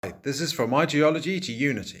Hi, this is From Ideology to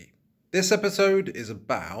Unity. This episode is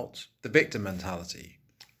about the victim mentality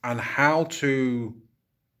and how to,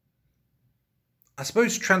 I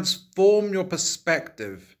suppose, transform your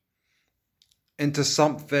perspective into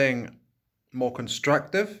something more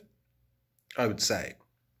constructive, I would say.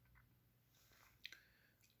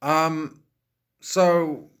 Um,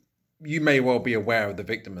 so you may well be aware of the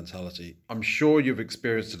victim mentality. I'm sure you've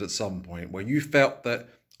experienced it at some point where you felt that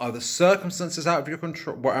either circumstances were out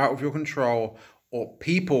of your control, or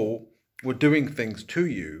people were doing things to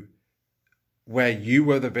you where you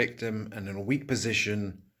were the victim and in a weak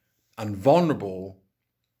position and vulnerable,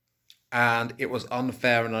 and it was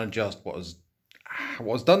unfair and unjust what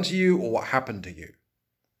was done to you or what happened to you,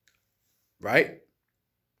 right?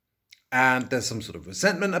 And there's some sort of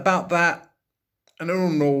resentment about that, and all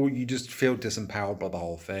in all, you just feel disempowered by the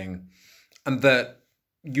whole thing, and that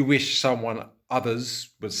you wish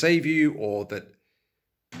others would save you, or that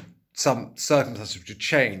some circumstances would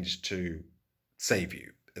change to save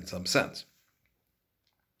you in some sense.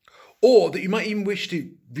 Or that you might even wish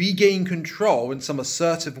to regain control in some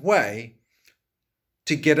assertive way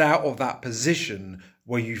to get out of that position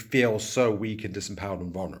where you feel so weak and disempowered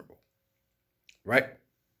and vulnerable, right?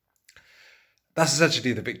 That's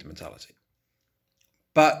essentially the victim mentality.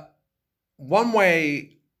 But one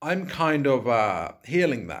way I'm kind of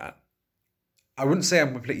healing that, I wouldn't say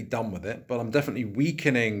I'm completely done with it, but I'm definitely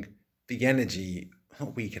weakening the energy.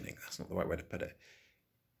 Not weakening, that's not the right way to put it.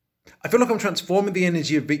 I feel like I'm transforming the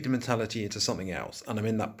energy of victim mentality into something else, and I'm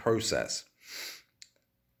in that process.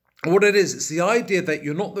 And what it is, it's the idea that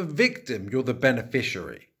you're not the victim, you're the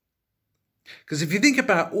beneficiary. Because if you think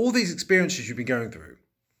about all these experiences you've been going through,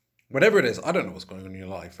 whatever it is, I don't know what's going on in your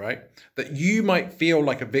life, right? That you might feel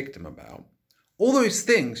like a victim about, all those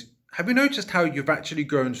things, have you noticed how you've actually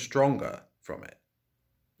grown stronger from it?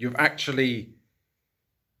 You've actually,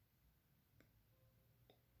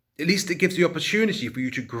 at least it gives the opportunity for you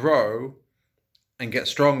to grow and get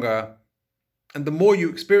stronger. And the more you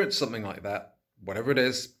experience something like that, whatever it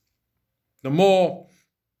is, the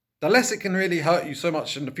less it can really hurt you so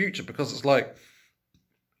much in the future, because it's like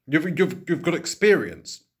you've got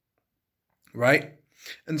experience, right?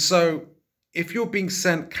 And so if you're being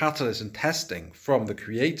sent catalyst and testing from the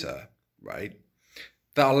creator, right,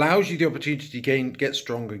 that allows you the opportunity to get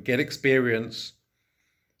stronger, get experience,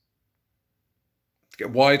 get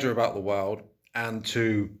wiser about the world, and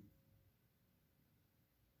to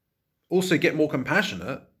also get more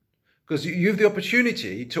compassionate, because you have the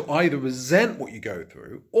opportunity to either resent what you go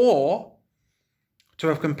through or to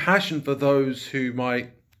have compassion for those who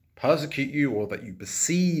might persecute you or that you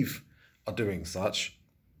perceive are doing such.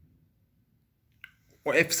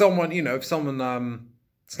 Or if someone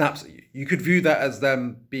snaps at you, you could view that as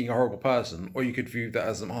them being a horrible person, or you could view that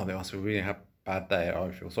as them, oh, they must have really had a bad day. I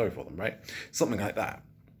feel sorry for them, right? Something like that.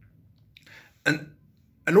 And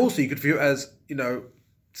also you could view it as,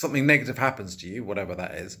 something negative happens to you, whatever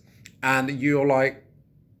that is, and you're like,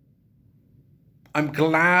 I'm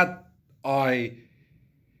glad I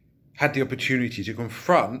had the opportunity to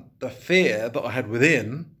confront the fear that I had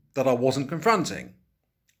within that I wasn't confronting,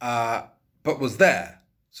 but was there,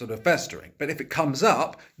 sort of festering. But if it comes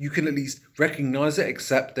up, you can at least recognize it,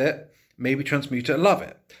 accept it, maybe transmute it, love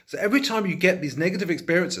it. So every time you get these negative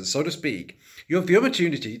experiences, so to speak, you have the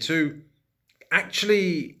opportunity to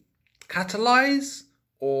actually catalyze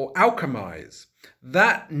or alchemize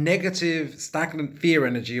that negative, stagnant fear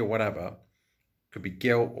energy or whatever, could be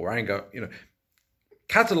guilt or anger,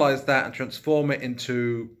 catalyze that and transform it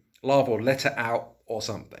into love or let it out or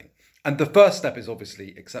something. And the first step is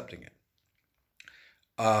obviously accepting it.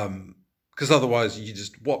 Because otherwise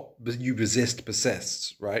what you resist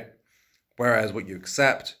persists, right? Whereas what you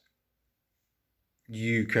accept,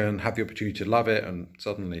 you can have the opportunity to love it and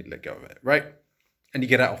suddenly let go of it, right? And you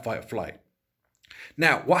get out of fight or flight.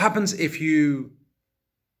 Now, what happens if you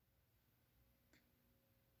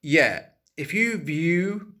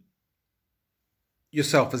view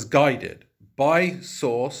yourself as guided by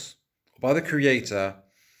source, by the creator,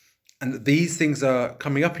 and that these things are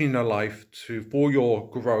coming up in your life for your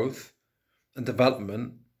growth and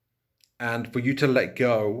development, and for you to let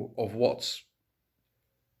go of what's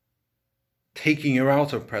taking you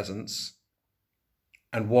out of presence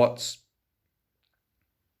and what's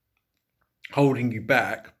holding you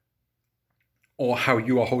back, or how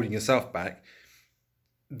you are holding yourself back,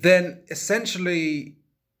 then essentially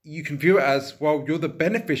you can view it as, well, you're the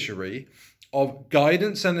beneficiary of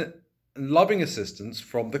guidance and loving assistance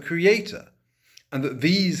from the creator. And that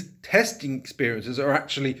these testing experiences are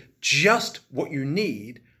actually just what you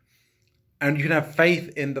need. And you can have faith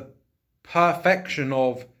in the perfection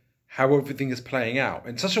of how everything is playing out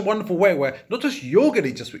in such a wonderful way where not just you're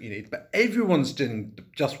getting just what you need, but everyone's doing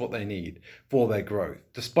just what they need for their growth,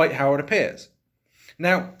 despite how it appears.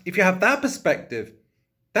 Now, if you have that perspective,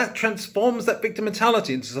 that transforms that victim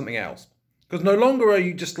mentality into something else. Because no longer are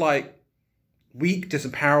you just like weak,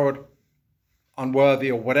 disempowered, unworthy,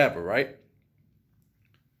 or whatever, right?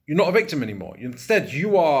 You're not a victim anymore. Instead,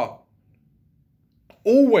 you are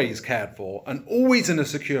always cared for and always in a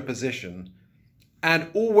secure position and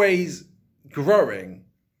always growing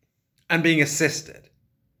and being assisted.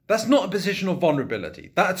 That's not a position of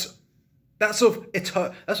vulnerability. That's sort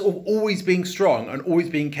of always being strong and always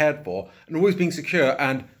being cared for and always being secure.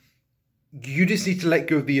 And you just need to let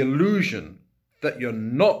go of the illusion that you're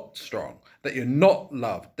not strong, that you're not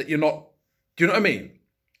loved, that you're not. Do you know what I mean?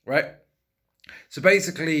 Right? So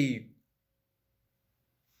basically,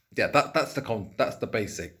 yeah, that's the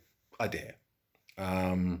basic idea.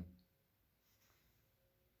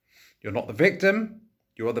 You're not the victim,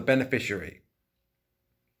 you are the beneficiary.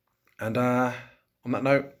 And on that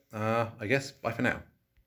note, I guess bye for now.